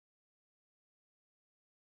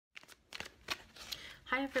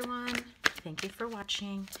Hi everyone, thank you for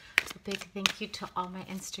watching. A big thank you to all my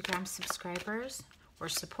Instagram subscribers or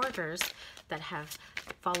supporters that have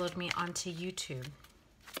followed me onto YouTube.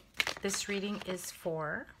 This reading is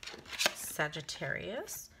for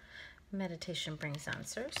Sagittarius. Meditation brings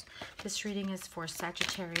answers. This reading is for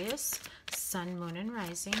Sagittarius, Sun, Moon, and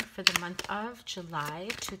Rising for the month of July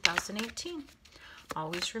 2018.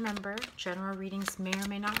 Always remember, general readings may or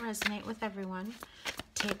may not resonate with everyone.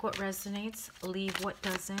 Take what resonates, leave what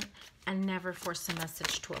doesn't, and never force a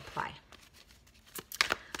message to apply.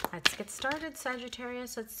 Let's get started,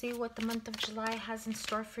 Sagittarius. Let's see what the month of July has in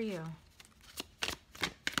store for you.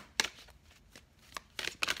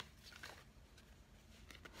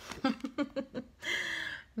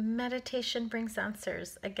 Meditation brings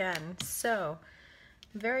answers again. So,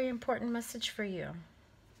 very important message for you.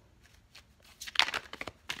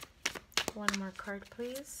 One more card,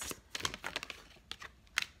 please.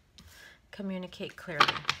 Communicate clearly.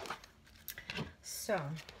 So,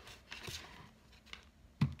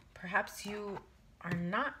 perhaps you are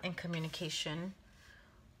not in communication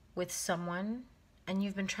with someone and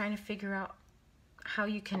you've been trying to figure out how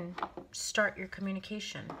you can start your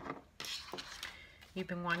communication. You've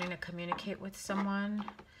been wanting to communicate with someone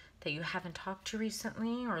that you haven't talked to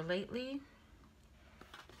recently or lately.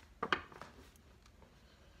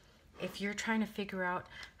 If you're trying to figure out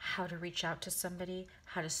how to reach out to somebody,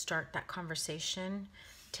 how to start that conversation,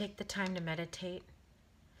 take the time to meditate.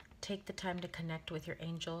 Take the time to connect with your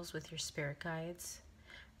angels, with your spirit guides.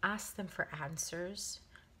 Ask them for answers.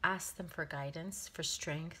 Ask them for guidance, for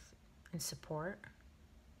strength and support.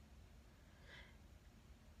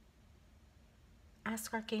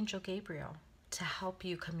 Ask Archangel Gabriel to help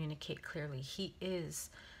you communicate clearly. He is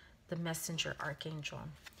the messenger archangel.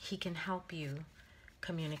 He can help you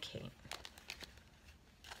communicate.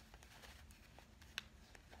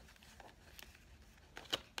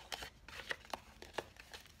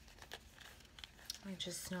 I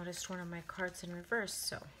just noticed one of my cards in reverse,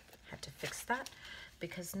 so I had to fix that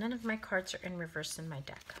because none of my cards are in reverse in my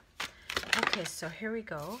deck. Okay, so here we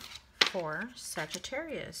go for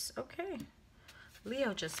Sagittarius. Okay,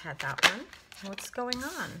 Leo just had that one. What's going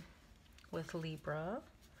on with Libra?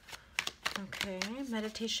 Okay,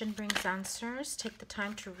 meditation brings answers. Take the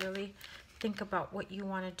time to really think about what you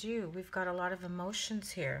want to do. We've got a lot of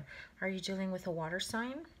emotions here. Are you dealing with a water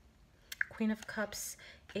sign? Queen of Cups,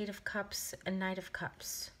 Eight of Cups, and Knight of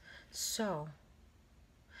Cups. So,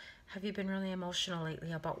 have you been really emotional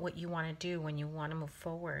lately about what you want to do when you want to move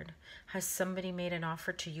forward? Has somebody made an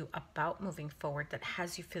offer to you about moving forward that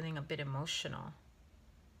has you feeling a bit emotional?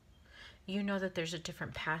 You know that there's a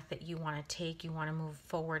different path that you want to take. You want to move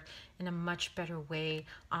forward in a much better way,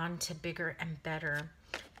 on to bigger and better.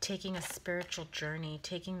 Taking a spiritual journey,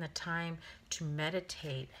 taking the time to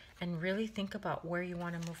meditate and really think about where you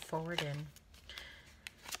want to move forward in.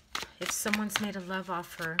 If someone's made a love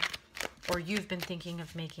offer, or you've been thinking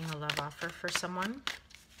of making a love offer for someone,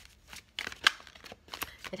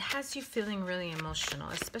 it has you feeling really emotional,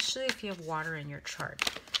 especially if you have water in your chart.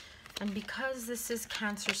 And because this is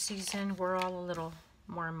Cancer season, we're all a little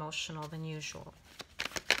more emotional than usual.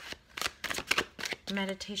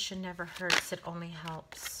 Meditation never hurts, it only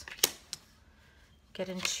helps. Get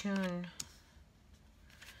in tune.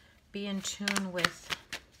 Be in tune with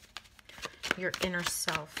your inner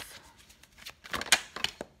self.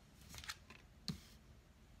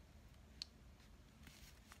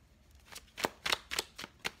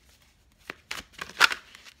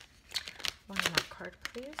 One more card,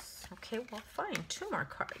 please. Okay, well, fine. Two more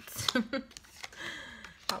cards.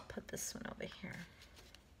 I'll put this one over here.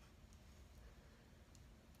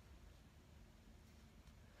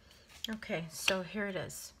 Okay, so here it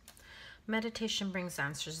is. Meditation brings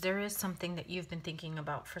answers. There is something that you've been thinking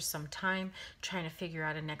about for some time, trying to figure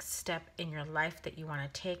out a next step in your life that you want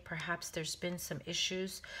to take. Perhaps there's been some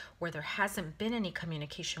issues where there hasn't been any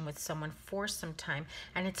communication with someone for some time,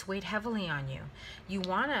 and it's weighed heavily on you. You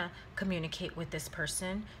want to communicate with this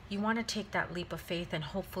person. You want to take that leap of faith, and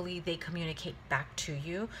hopefully they communicate back to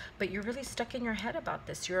you, but you're really stuck in your head about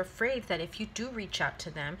this. You're afraid that if you do reach out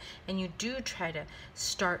to them and you do try to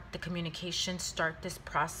start the communication, start this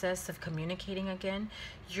process of communicating again,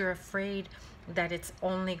 you're afraid that it's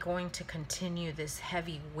only going to continue this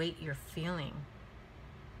heavy weight you're feeling.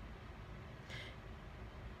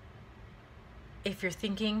 If you're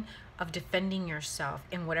thinking of defending yourself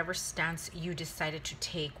in whatever stance you decided to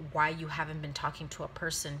take, why you haven't been talking to a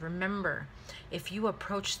person, remember, if you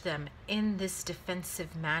approach them in this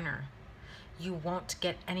defensive manner, you won't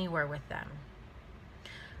get anywhere with them.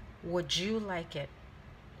 Would you like it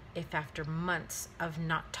if after months of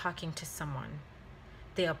not talking to someone,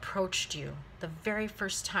 they approached you the very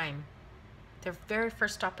first time, their very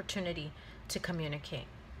first opportunity to communicate?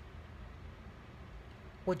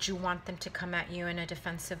 Would you want them to come at you in a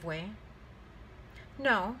defensive way?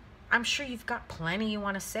 No, I'm sure you've got plenty you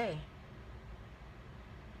want to say.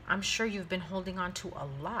 I'm sure you've been holding on to a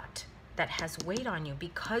lot that has weighed on you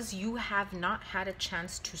because you have not had a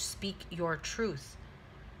chance to speak your truth.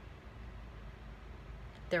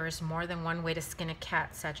 There is more than one way to skin a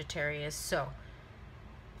cat, Sagittarius. So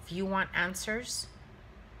if you want answers,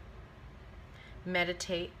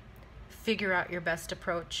 meditate, figure out your best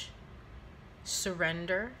approach,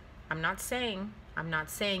 surrender. I'm not saying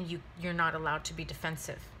you're not allowed to be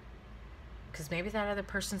defensive, because maybe that other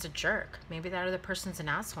person's a jerk. Maybe that other person's an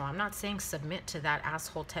asshole. I'm not saying submit to that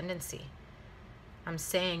asshole tendency. I'm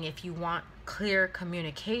saying if you want clear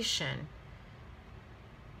communication,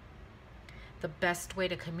 the best way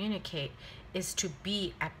to communicate is to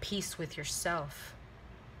be at peace with yourself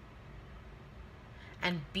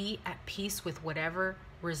and be at peace with whatever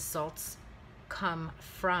results come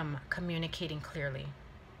from communicating clearly.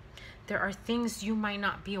 There are things you might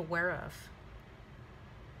not be aware of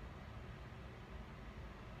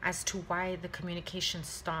as to why the communication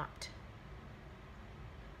stopped.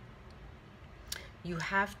 You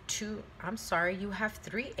have you have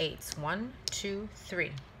 3 8s. 1, 2,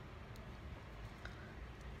 3.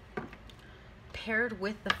 Paired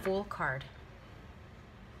with the Fool card.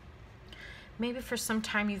 Maybe for some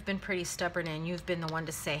time you've been pretty stubborn and you've been the one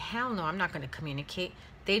to say, hell no, I'm not going to communicate.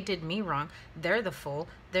 They did me wrong. They're the fool.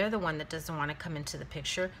 They're the one that doesn't want to come into the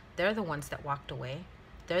picture. They're the ones that walked away.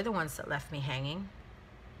 They're the ones that left me hanging.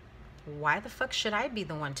 Why the fuck should I be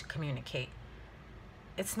the one to communicate?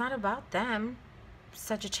 It's not about them,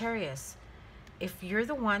 Sagittarius. If you're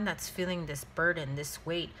the one that's feeling this burden, this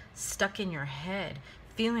weight stuck in your head,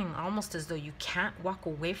 feeling almost as though you can't walk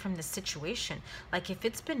away from the situation, like if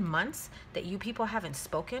it's been months that you people haven't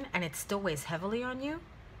spoken and it still weighs heavily on you,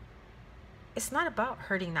 it's not about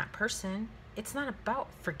hurting that person. It's not about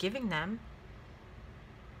forgiving them.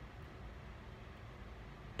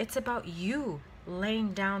 It's about you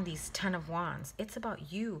laying down these 10 of Wands. It's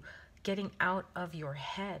about you getting out of your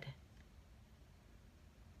head.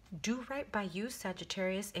 Do right by you,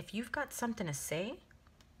 Sagittarius. If you've got something to say,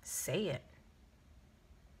 say it.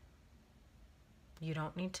 You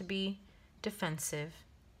don't need to be defensive,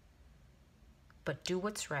 but do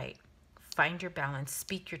what's right. Find your balance,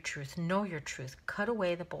 speak your truth, know your truth, cut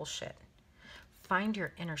away the bullshit. Find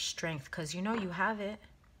your inner strength, because you know you have it.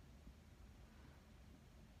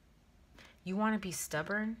 You want to be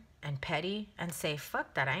stubborn and petty and say,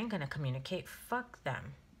 fuck that, I ain't going to communicate, fuck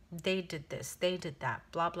them. They did this, they did that,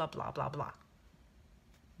 blah, blah, blah, blah, blah.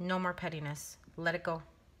 No more pettiness. Let it go.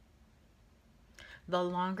 The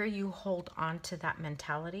longer you hold on to that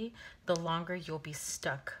mentality, the longer you'll be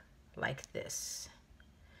stuck like this.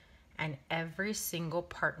 And every single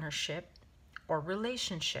partnership or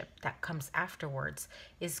relationship that comes afterwards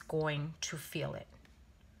is going to feel it.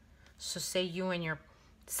 So say you and your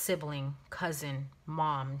sibling, cousin,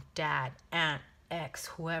 mom, dad, aunt, ex,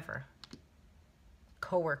 whoever,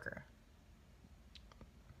 coworker.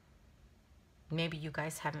 Maybe you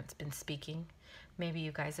guys haven't been speaking. Maybe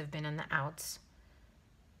you guys have been in the outs.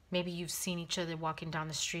 Maybe you've seen each other walking down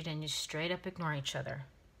the street and you straight up ignore each other.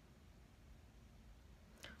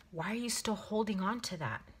 Why are you still holding on to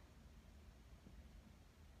that?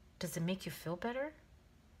 Does it make you feel better?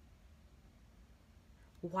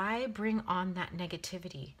 Why bring on that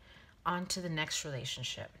negativity onto the next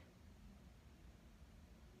relationship?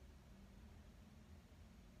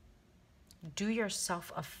 Do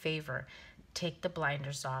yourself a favor. Take the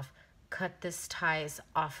blinders off. Cut this ties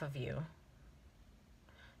off of you.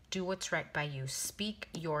 Do what's right by you. Speak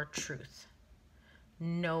your truth.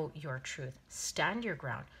 Know your truth. Stand your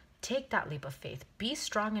ground. Take that leap of faith. Be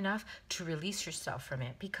strong enough to release yourself from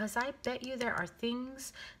it, because I bet you there are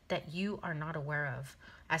things that you are not aware of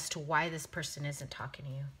as to why this person isn't talking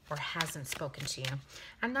to you or hasn't spoken to you.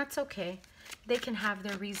 And that's okay. They can have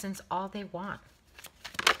their reasons all they want.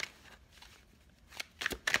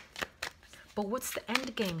 But what's the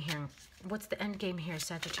end game here? What's the end game here,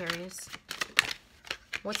 Sagittarius?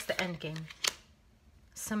 What's the end game?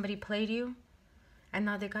 Somebody played you and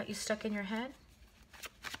now they got you stuck in your head?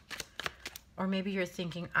 Or maybe you're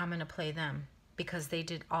thinking, I'm going to play them because they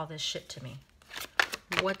did all this shit to me.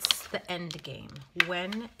 What's the end game?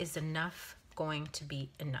 When is enough going to be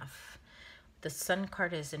enough? The Sun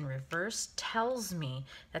card is in reverse, tells me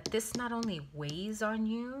that this not only weighs on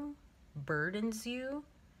you, burdens you,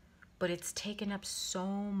 but it's taken up so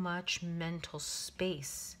much mental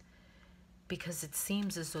space because it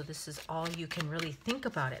seems as though this is all you can really think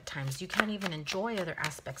about at times. You can't even enjoy other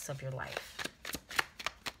aspects of your life.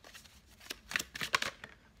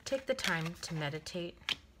 Take the time to meditate,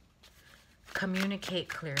 communicate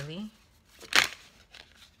clearly.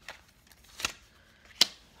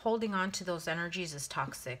 Holding on to those energies is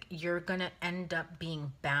toxic. You're going to end up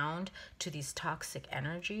being bound to these toxic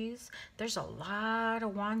energies. There's a lot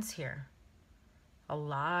of wands here. A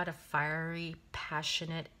lot of fiery,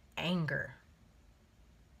 passionate anger.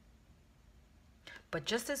 But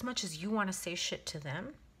just as much as you want to say shit to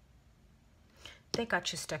them, they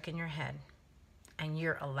got you stuck in your head and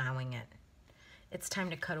you're allowing it. It's time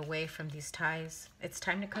to cut away from these ties. It's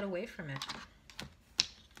time to cut away from it.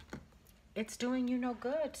 It's doing you no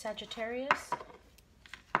good, Sagittarius.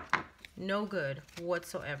 No good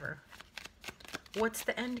whatsoever. What's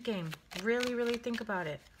the end game? Really, really think about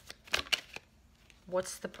it.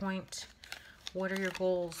 What's the point? What are your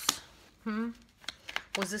goals?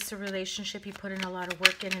 Was this a relationship you put in a lot of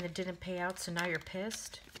work in and it didn't pay out, so now you're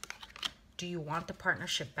pissed? Do you want the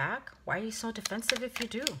partnership back? Why are you so defensive if you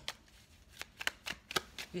do?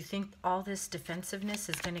 You think all this defensiveness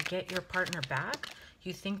is going to get your partner back?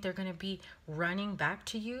 You think they're going to be running back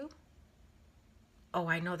to you? Oh,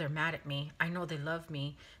 I know they're mad at me. I know they love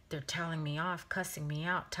me. They're telling me off, cussing me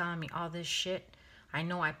out, telling me all this shit. I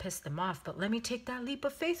know I pissed them off, but let me take that leap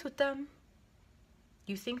of faith with them.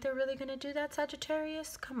 You think they're really going to do that,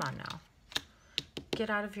 Sagittarius? Come on now. Get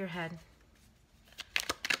out of your head.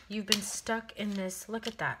 You've been stuck in this. Look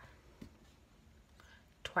at that.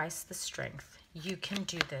 Twice the strength. You can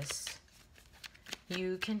do this.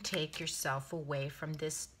 You can take yourself away from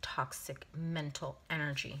this toxic mental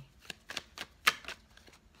energy.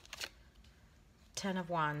 10 of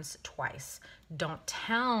Wands twice. Don't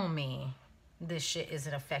tell me this shit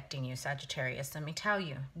isn't affecting you, Sagittarius. Let me tell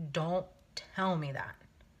you. Don't tell me that.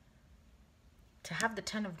 To have the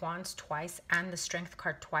 10 of Wands twice and the Strength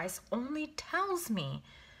card twice only tells me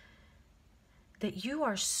that you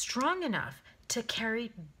are strong enough to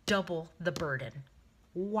carry double the burden.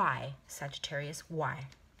 Why, Sagittarius? Why?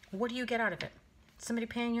 What do you get out of it? Somebody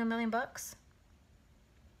paying you $1 million bucks?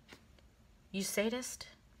 You sadist?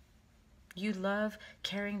 You love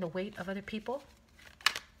carrying the weight of other people?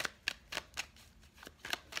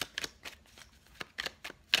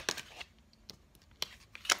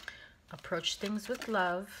 Approach things with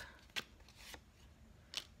love,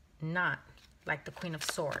 not like the Queen of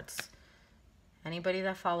Swords. Anybody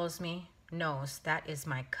that follows me knows that is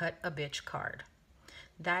my cut a bitch card.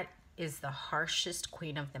 That is the harshest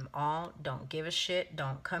queen of them all. Don't give a shit.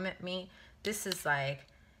 Don't come at me. This is like,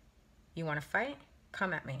 you want to fight?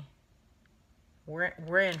 Come at me.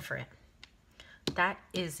 We're in for it. That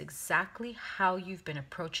is exactly how you've been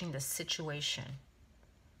approaching the situation.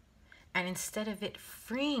 And instead of it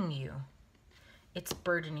freeing you, it's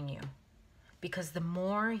burdening you. Because the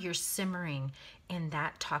more you're simmering in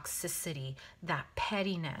that toxicity, that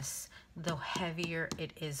pettiness, the heavier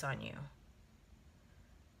it is on you.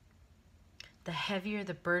 The heavier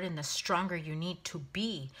the burden, the stronger you need to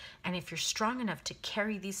be. And if you're strong enough to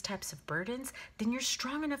carry these types of burdens, then you're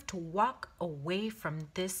strong enough to walk away from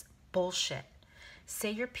this bullshit.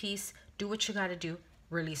 Say your piece, do what you gotta do,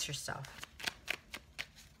 release yourself.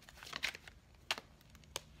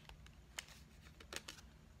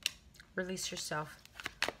 Release yourself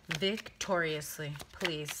victoriously,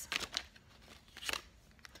 please.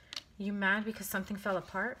 You mad because something fell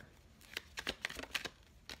apart?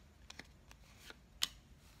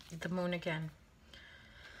 The moon again.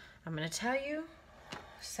 I'm going to tell you,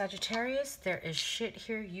 Sagittarius, there is shit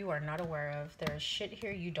here you are not aware of. There is shit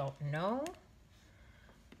here you don't know.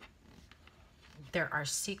 There are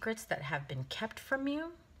secrets that have been kept from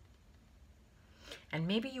you. And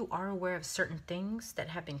maybe you are aware of certain things that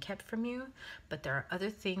have been kept from you, but there are other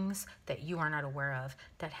things that you are not aware of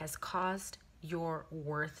that has caused your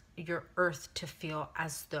earth to feel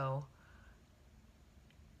as though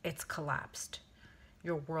it's collapsed.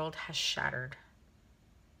 Your world has shattered.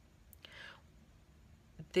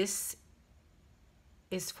 This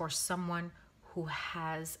is for someone who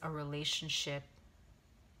has a relationship.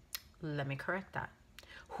 Let me correct that.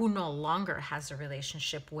 Who no longer has a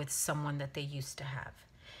relationship with someone that they used to have.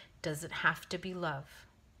 Does it have to be love?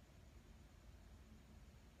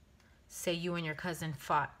 Say you and your cousin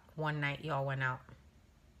fought one night, y'all went out.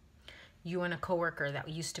 You and a coworker that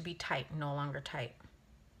used to be tight, no longer tight.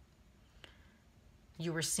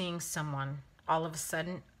 You were seeing someone all of a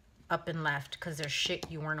sudden up and left because there's shit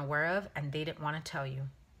you weren't aware of and they didn't want to tell you.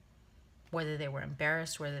 Whether they were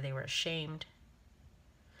embarrassed, whether they were ashamed.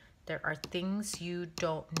 There are things you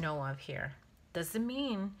don't know of here. Doesn't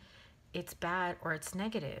mean it's bad or it's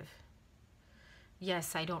negative.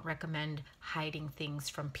 Yes, I don't recommend hiding things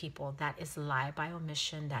from people. That is lie by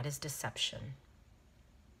omission. That is deception.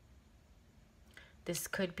 This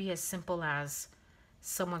could be as simple as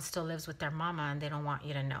someone still lives with their mama and they don't want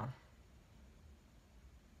you to know.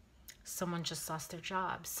 Someone just lost their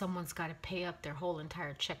job. Someone's got to pay up their whole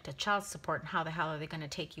entire check to child support, and how the hell are they going to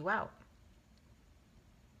take you out?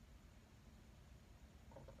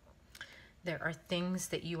 There are things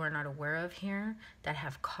that you are not aware of here that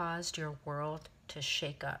have caused your world to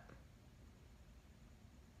shake up.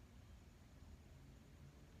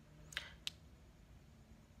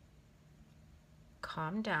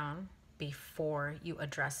 Calm down before you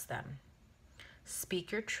address them.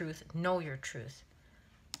 Speak your truth, know your truth.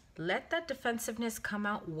 Let that defensiveness come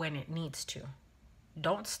out when it needs to.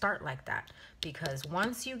 Don't start like that, because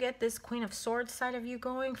once you get this Queen of Swords side of you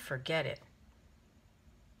going, forget it.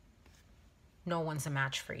 No one's a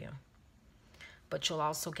match for you. But you'll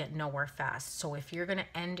also get nowhere fast. So if you're going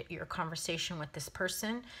to end your conversation with this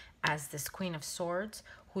person as this Queen of Swords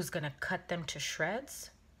who's going to cut them to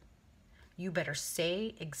shreds, you better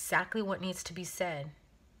say exactly what needs to be said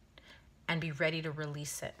and be ready to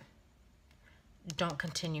release it. Don't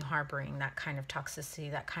continue harboring that kind of toxicity,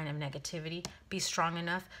 that kind of negativity. Be strong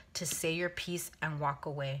enough to say your piece and walk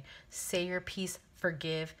away. Say your piece,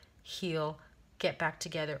 forgive, heal, get back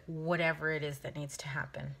together, whatever it is that needs to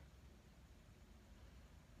happen.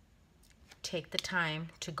 Take the time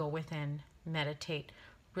to go within, meditate,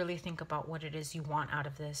 really think about what it is you want out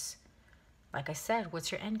of this. Like I said,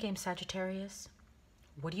 what's your end game, Sagittarius?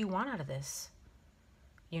 What do you want out of this?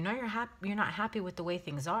 You know you're not happy with the way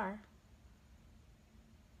things are.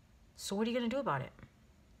 So what are you going to do about it?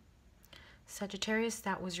 Sagittarius,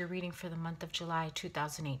 that was your reading for the month of July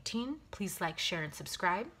 2018. Please like, share, and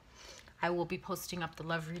subscribe. I will be posting up the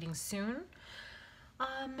love reading soon.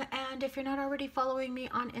 And if you're not already following me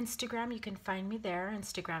on Instagram, you can find me there,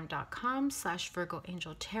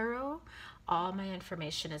 instagram.com/Virgoangeltarot. All my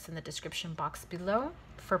information is in the description box below.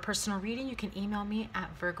 For personal reading, you can email me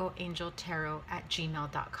at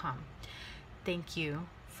virgoangeltarot@gmail.com. Thank you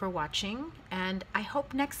for watching, and I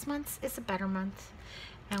hope next month is a better month,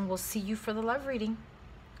 and we'll see you for the love reading.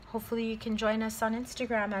 Hopefully you can join us on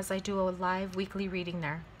Instagram as I do a live weekly reading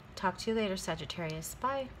there. Talk to you later, Sagittarius.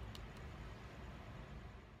 Bye.